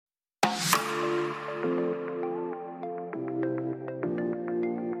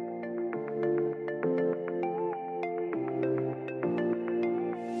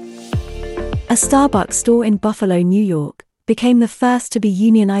A Starbucks store in Buffalo, New York, became the first to be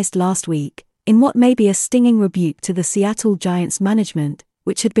unionized last week, in what may be a stinging rebuke to the Seattle Giants management,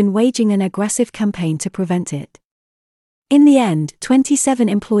 which had been waging an aggressive campaign to prevent it. In the end, 27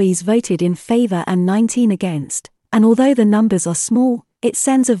 employees voted in favor and 19 against, and although the numbers are small, it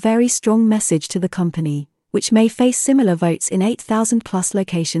sends a very strong message to the company, which may face similar votes in 8,000-plus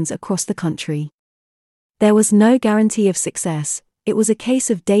locations across the country. There was no guarantee of success. It was a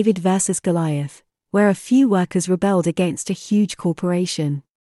case of David versus Goliath, where a few workers rebelled against a huge corporation.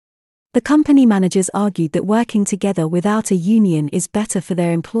 The company managers argued that working together without a union is better for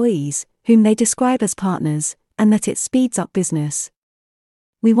their employees, whom they describe as partners, and that it speeds up business.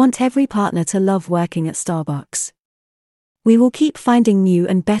 We want every partner to love working at Starbucks. We will keep finding new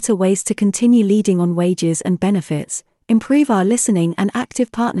and better ways to continue leading on wages and benefits, improve our listening and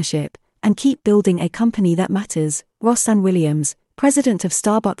active partnership, and keep building a company that matters, Rosanne Williams, president of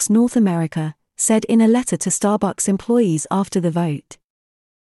Starbucks North America, said in a letter to Starbucks employees after the vote.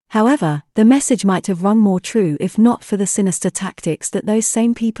 However, the message might have rung more true if not for the sinister tactics that those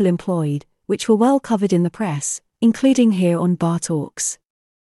same people employed, which were well covered in the press, including here on Bar Talks.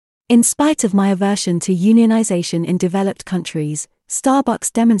 In spite of my aversion to unionization in developed countries,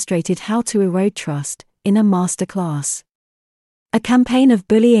 Starbucks demonstrated how to erode trust, in a masterclass. A campaign of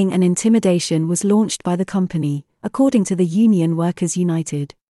bullying and intimidation was launched by the company, according to the Union Workers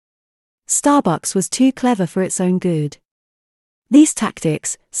United. Starbucks was too clever for its own good. These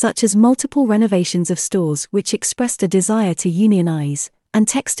tactics, such as multiple renovations of stores which expressed a desire to unionize, and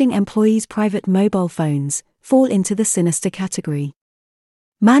texting employees' private mobile phones, fall into the sinister category.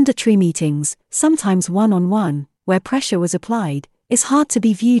 Mandatory meetings, sometimes one-on-one, where pressure was applied, is hard to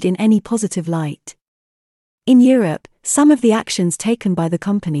be viewed in any positive light. In Europe, some of the actions taken by the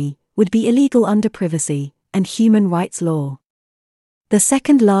company would be illegal under privacy and human rights law. The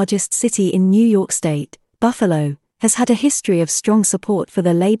second largest city in New York State, Buffalo, has had a history of strong support for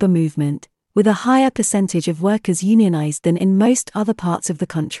the labor movement, with a higher percentage of workers unionized than in most other parts of the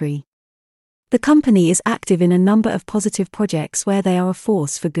country. The company is active in a number of positive projects where they are a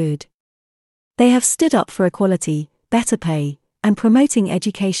force for good. They have stood up for equality, better pay, and promoting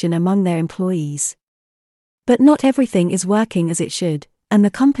education among their employees. But not everything is working as it should, and the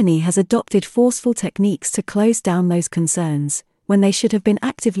company has adopted forceful techniques to close down those concerns, when they should have been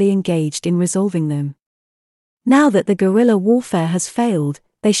actively engaged in resolving them. Now that the guerrilla warfare has failed,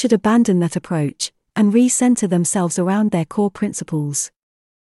 they should abandon that approach, and re-center themselves around their core principles.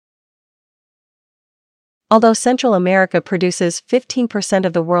 Although Central America produces 15%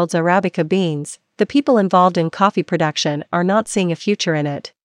 of the world's Arabica beans, the people involved in coffee production are not seeing a future in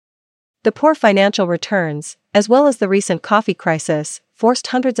it. The poor financial returns, as well as the recent coffee crisis, forced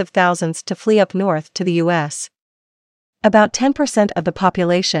hundreds of thousands to flee up north to the U.S. About 10% of the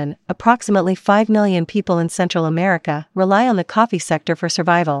population, approximately 5 million people in Central America, rely on the coffee sector for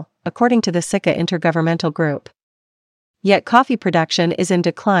survival, according to the SICA Intergovernmental Group. Yet coffee production is in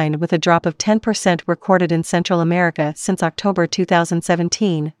decline, with a drop of 10% recorded in Central America since October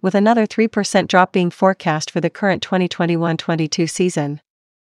 2017, with another 3% drop being forecast for the current 2021-22 season.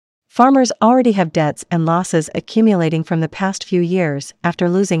 Farmers already have debts and losses accumulating from the past few years after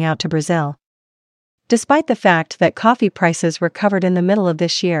losing out to Brazil. Despite the fact that coffee prices recovered in the middle of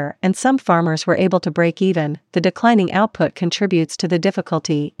this year and some farmers were able to break even, the declining output contributes to the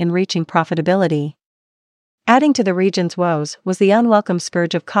difficulty in reaching profitability. Adding to the region's woes was the unwelcome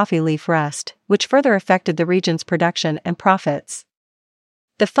scourge of coffee leaf rust, which further affected the region's production and profits.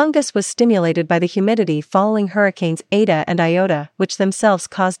 The fungus was stimulated by the humidity following hurricanes Eta and Iota, which themselves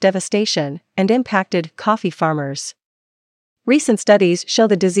caused devastation and impacted coffee farmers. Recent studies show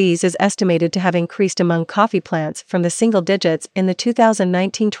the disease is estimated to have increased among coffee plants from the single digits in the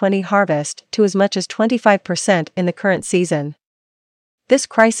 2019-20 harvest to as much as 25% in the current season. This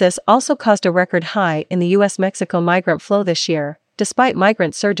crisis also caused a record high in the U.S.-Mexico migrant flow this year, despite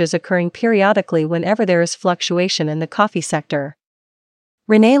migrant surges occurring periodically whenever there is fluctuation in the coffee sector.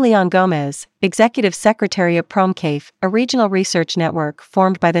 René Leon Gomez, Executive Secretary of PROMCAFE, a regional research network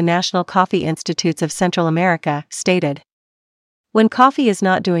formed by the National Coffee Institutes of Central America, stated, "When coffee is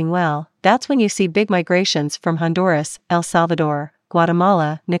not doing well, that's when you see big migrations from Honduras, El Salvador,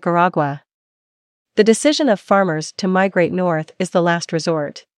 Guatemala, Nicaragua. The decision of farmers to migrate north is the last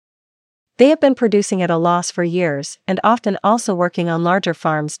resort. They have been producing at a loss for years and often also working on larger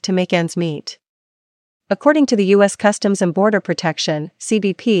farms to make ends meet." According to the U.S. Customs and Border Protection,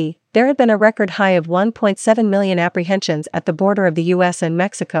 CBP, there had been a record high of 1.7 million apprehensions at the border of the U.S. and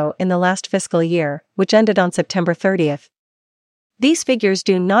Mexico in the last fiscal year, which ended on September 30th. These figures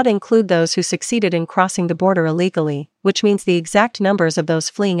do not include those who succeeded in crossing the border illegally, which means the exact numbers of those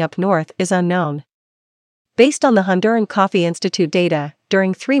fleeing up north is unknown. Based on the Honduran Coffee Institute data,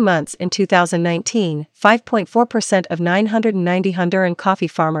 during 3 months in 2019, 5.4% of 990 Honduran coffee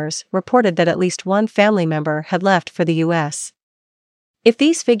farmers reported that at least one family member had left for the U.S. If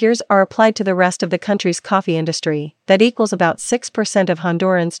these figures are applied to the rest of the country's coffee industry, that equals about 6% of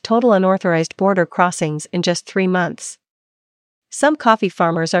Hondurans' total unauthorized border crossings in just 3 months. Some coffee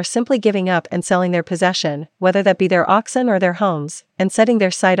farmers are simply giving up and selling their possession, whether that be their oxen or their homes, and setting their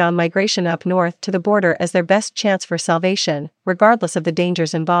sight on migration up north to the border as their best chance for salvation, regardless of the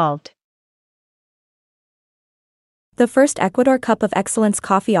dangers involved. The first Ecuador Cup of Excellence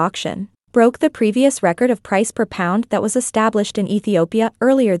coffee auction broke the previous record of price per pound that was established in Ethiopia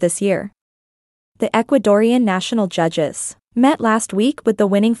earlier this year. The Ecuadorian national judges met last week with the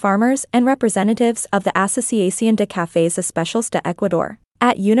winning farmers and representatives of the Asociación de Cafés Especiales de Ecuador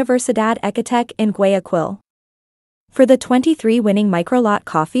at Universidad Ecatec in Guayaquil. For the 23 winning microlot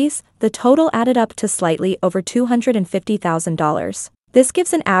coffees, the total added up to slightly over $250,000. This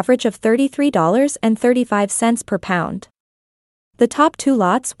gives an average of $33.35 per pound. The top 2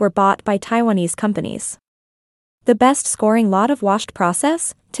 lots were bought by Taiwanese companies. The best scoring lot of washed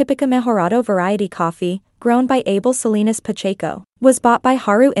process, Típica Mejorado variety coffee, grown by Abel Salinas Pacheco, was bought by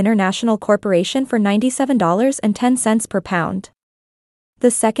Haru International Corporation for $97.10 per pound. The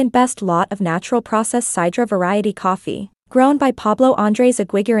second best lot of natural process Sidra variety coffee, grown by Pablo Andres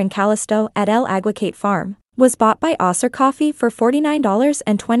Aguiguren Calisto at El Aguacate Farm, was bought by Acer Coffee for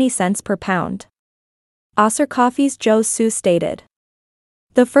 $49.20 per pound. Acer Coffee's Joe Su stated,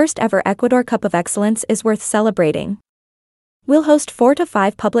 "The first ever Ecuador Cup of Excellence is worth celebrating. We'll host 4 to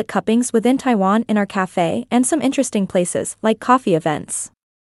 5 public cuppings within Taiwan in our cafe and some interesting places like coffee events."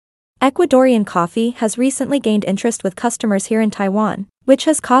 Ecuadorian coffee has recently gained interest with customers here in Taiwan, which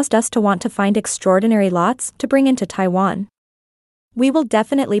has caused us to want to find extraordinary lots to bring into Taiwan. We will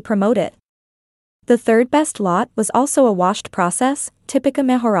definitely promote it. The third best lot was also a washed process, Típica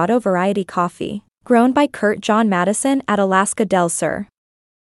Mejorado variety coffee, grown by Kurt John Madison at Alaska del Sur.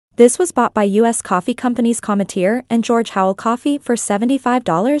 This was bought by U.S. coffee companies Cometeer and George Howell Coffee for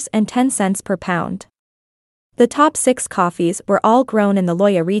 $75.10 per pound. The top 6 coffees were all grown in the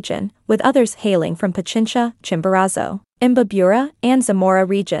Loya region, with others hailing from Pichincha, Chimborazo, Imbabura, and Zamora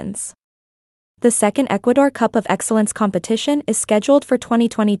regions. The second Ecuador Cup of Excellence competition is scheduled for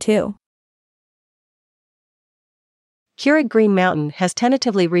 2022. Keurig Green Mountain has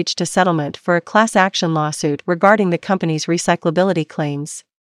tentatively reached a settlement for a class action lawsuit regarding the company's recyclability claims.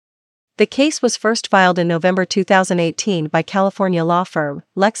 The case was first filed in November 2018 by California law firm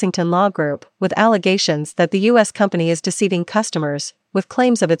Lexington Law Group, with allegations that the U.S. company is deceiving customers, with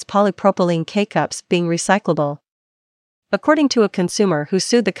claims of its polypropylene K-cups being recyclable. According to a consumer who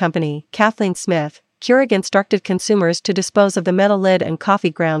sued the company, Kathleen Smith, Keurig instructed consumers to dispose of the metal lid and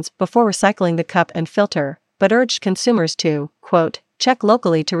coffee grounds before recycling the cup and filter, but urged consumers to, quote, check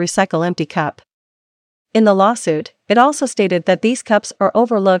locally to recycle empty cup. In the lawsuit, it also stated that these cups are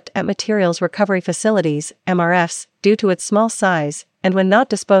overlooked at materials recovery facilities, MRFs, due to its small size, and when not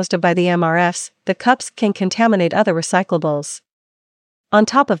disposed of by the MRFs, the cups can contaminate other recyclables. On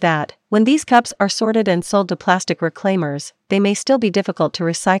top of that, when these cups are sorted and sold to plastic reclaimers, they may still be difficult to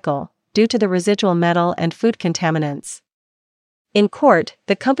recycle, due to the residual metal and food contaminants. In court,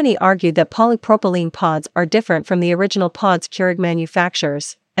 the company argued that polypropylene pods are different from the original pods Keurig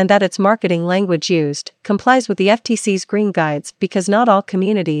manufactures, and that its marketing language used complies with the FTC's Green Guides because not all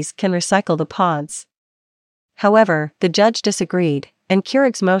communities can recycle the pods. However, the judge disagreed, and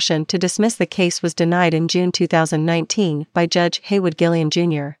Keurig's motion to dismiss the case was denied in June 2019 by Judge Haywood Gilliam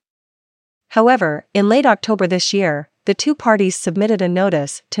Jr. However, in late October this year, the two parties submitted a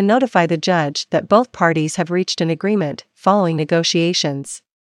notice to notify the judge that both parties have reached an agreement following negotiations.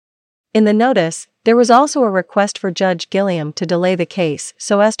 In the notice, there was also a request for Judge Gilliam to delay the case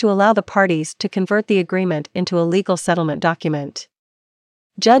so as to allow the parties to convert the agreement into a legal settlement document.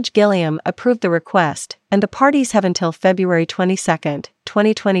 Judge Gilliam approved the request, and the parties have until February 22,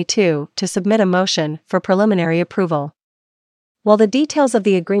 2022, to submit a motion for preliminary approval. While the details of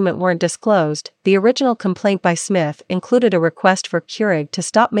the agreement weren't disclosed, the original complaint by Smith included a request for Keurig to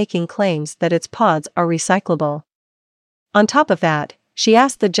stop making claims that its pods are recyclable. On top of that, she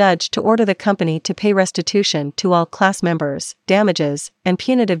asked the judge to order the company to pay restitution to all class members, damages, and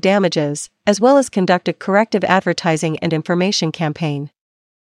punitive damages, as well as conduct a corrective advertising and information campaign.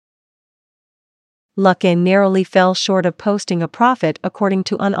 Luckin narrowly fell short of posting a profit according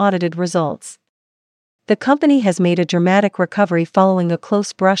to unaudited results. the company has made a dramatic recovery following a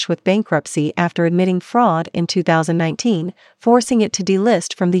close brush with bankruptcy after admitting fraud in 2019, forcing it to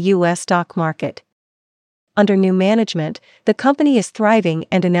delist from the U.S. stock market. Under new management, the company is thriving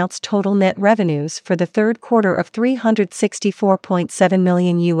and announced total net revenues for the third quarter of $364.7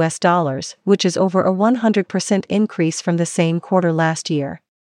 million, which is over a 100% increase from the same quarter last year.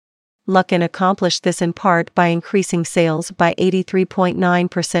 Luckin accomplished this in part by increasing sales by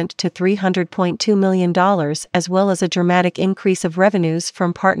 83.9% to $300.2 million, as well as a dramatic increase of revenues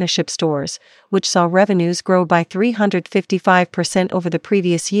from partnership stores, which saw revenues grow by 355% over the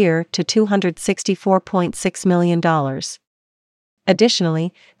previous year to $264.6 million.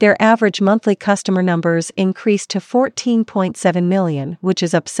 Additionally, their average monthly customer numbers increased to 14.7 million, which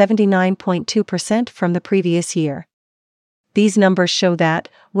is up 79.2% from the previous year. These numbers show that,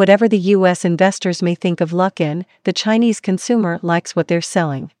 whatever the U.S. investors may think of Luckin, the Chinese consumer likes what they're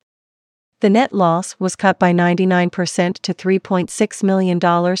selling. The net loss was cut by 99% to $3.6 million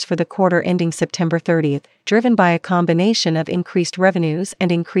for the quarter ending September 30th, driven by a combination of increased revenues and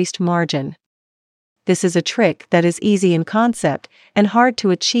increased margin. This is a trick that is easy in concept and hard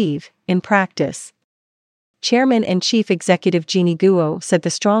to achieve in practice. Chairman and Chief Executive Jeannie Guo said the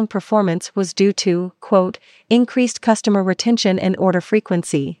strong performance was due to, quote, increased customer retention and order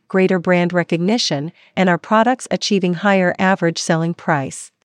frequency, greater brand recognition, and our products achieving higher average selling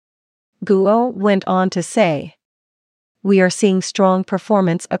price. Guo went on to say, we are seeing strong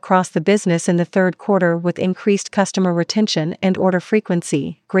performance across the business in the third quarter with increased customer retention and order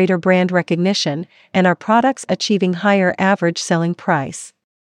frequency, greater brand recognition, and our products achieving higher average selling price.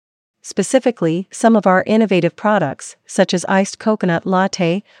 Specifically, some of our innovative products, such as iced coconut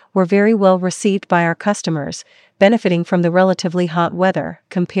latte, were very well received by our customers, benefiting from the relatively hot weather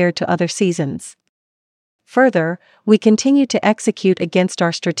compared to other seasons. Further, we continue to execute against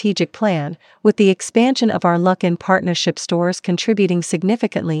our strategic plan, with the expansion of our Luckin partnership stores contributing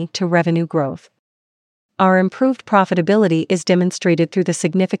significantly to revenue growth. Our improved profitability is demonstrated through the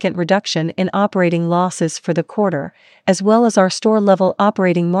significant reduction in operating losses for the quarter, as well as our store-level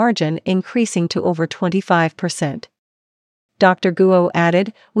operating margin increasing to over 25%. Dr. Guo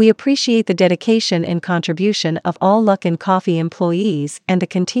added, we appreciate the dedication and contribution of all Luckin Coffee employees and the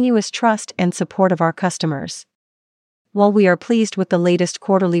continuous trust and support of our customers. While we are pleased with the latest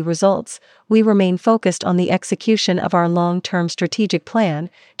quarterly results, we remain focused on the execution of our long-term strategic plan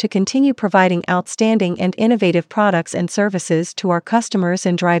to continue providing outstanding and innovative products and services to our customers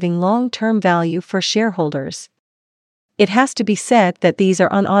and driving long-term value for shareholders. It has to be said that these are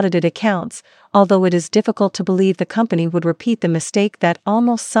unaudited accounts, although it is difficult to believe the company would repeat the mistake that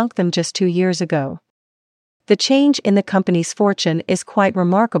almost sunk them just 2 years ago. The change in the company's fortune is quite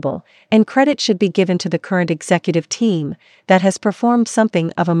remarkable, and credit should be given to the current executive team that has performed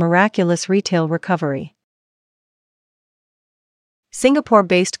something of a miraculous retail recovery.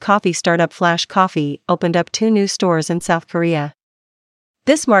 Singapore-based coffee startup Flash Coffee opened up 2 new stores in South Korea.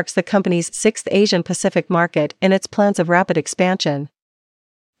 This marks the company's 6th Asian-Pacific market in its plans of rapid expansion.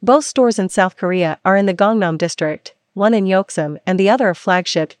 Both stores in South Korea are in the Gangnam district, one in Yeoksum and the other a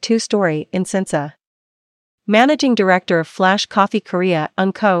flagship 2-story in Sinsa. Managing Director of Flash Coffee Korea,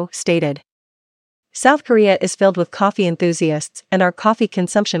 Unko, stated, South Korea is filled with coffee enthusiasts and our coffee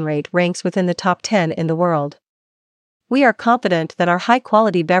consumption rate ranks within the top 10 in the world. We are confident that our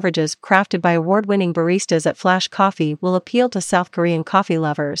high-quality beverages crafted by award-winning baristas at Flash Coffee will appeal to South Korean coffee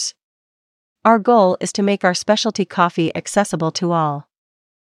lovers. Our goal is to make our specialty coffee accessible to all.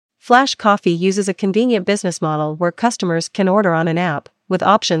 Flash Coffee uses a convenient business model where customers can order on an app, with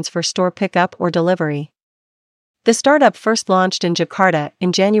options for store pickup or delivery. The startup first launched in Jakarta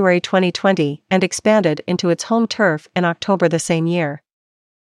in January 2020 and expanded into its home turf in October the same year.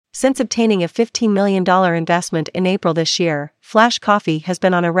 Since obtaining a $15 million investment in April this year, Flash Coffee has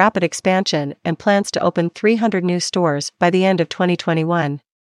been on a rapid expansion and plans to open 300 new stores by the end of 2021.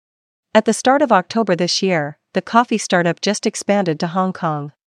 At the start of October this year, the coffee startup just expanded to Hong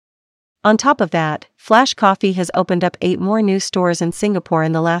Kong. On top of that, Flash Coffee has opened up 8 more new stores in Singapore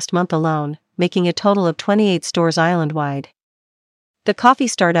in the last month alone, making a total of 28 stores island-wide. The coffee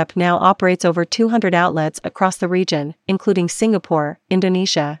startup now operates over 200 outlets across the region, including Singapore,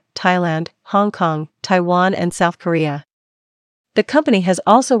 Indonesia, Thailand, Hong Kong, Taiwan and South Korea. The company has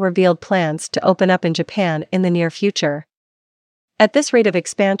also revealed plans to open up in Japan in the near future. At this rate of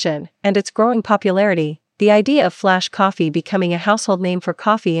expansion, and its growing popularity, the idea of Flash Coffee becoming a household name for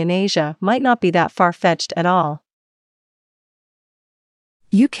coffee in Asia might not be that far-fetched at all.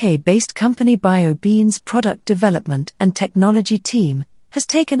 UK-based company BioBean's product development and technology team has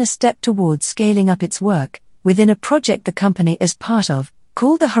taken a step towards scaling up its work within a project the company is part of,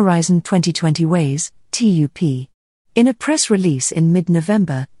 called the Horizon 2020 Ways, TUP. In a press release in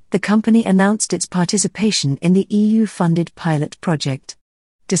mid-November, the company announced its participation in the EU-funded pilot project.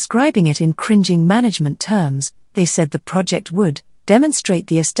 Describing it in cringing management terms, they said the project would demonstrate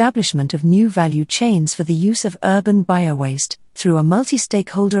the establishment of new value chains for the use of urban biowaste through a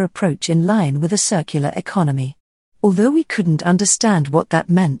multi-stakeholder approach in line with a circular economy. Although we couldn't understand what that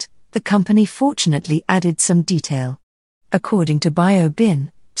meant, the company fortunately added some detail. According to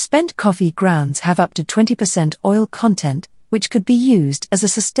BioBin, spent coffee grounds have up to 20% oil content, which could be used as a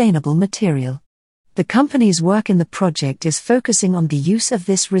sustainable material. The company's work in the project is focusing on the use of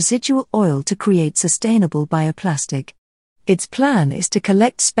this residual oil to create sustainable bioplastic. Its plan is to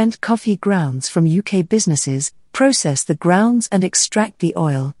collect spent coffee grounds from UK businesses, process the grounds and extract the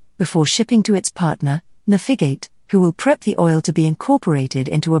oil, before shipping to its partner, Navigate, who will prep the oil to be incorporated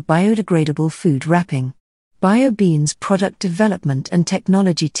into a biodegradable food wrapping. BioBin's product development and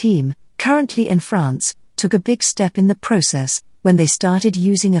technology team, currently in France, took a big step in the process when they started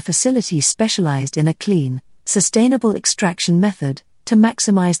using a facility specialized in a clean, sustainable extraction method to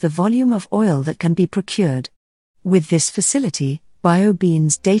maximize the volume of oil that can be procured. With this facility,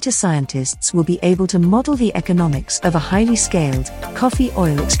 BioBin's data scientists will be able to model the economics of a highly scaled coffee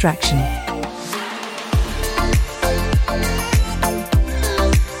oil extraction.